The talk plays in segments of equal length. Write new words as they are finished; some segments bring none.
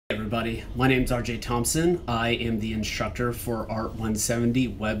Everybody, my name is RJ Thompson. I am the instructor for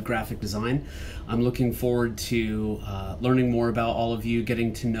ART170 Web Graphic Design. I'm looking forward to learning more about all of you,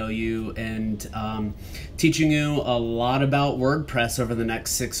 getting to know you, and teaching you a lot about WordPress over the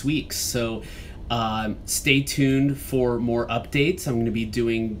next 6 weeks. So stay tuned for more updates. I'm going to be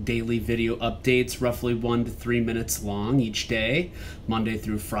doing daily video updates, roughly 1 to 3 minutes long each day, Monday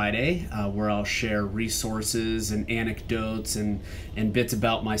through Friday, where I'll share resources and anecdotes and bits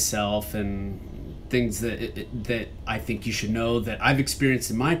about myself and things that I think you should know that I've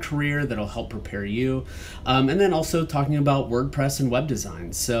experienced in my career that'll help prepare you. And then also talking about WordPress and web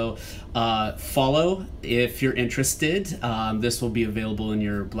design. So follow if you're interested. This will be available in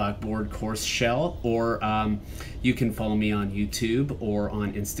your Blackboard course shell, or you can follow me on YouTube or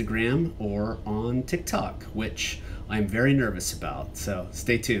on Instagram or on TikTok, which I'm very nervous about. So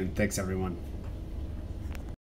stay tuned. Thanks, everyone.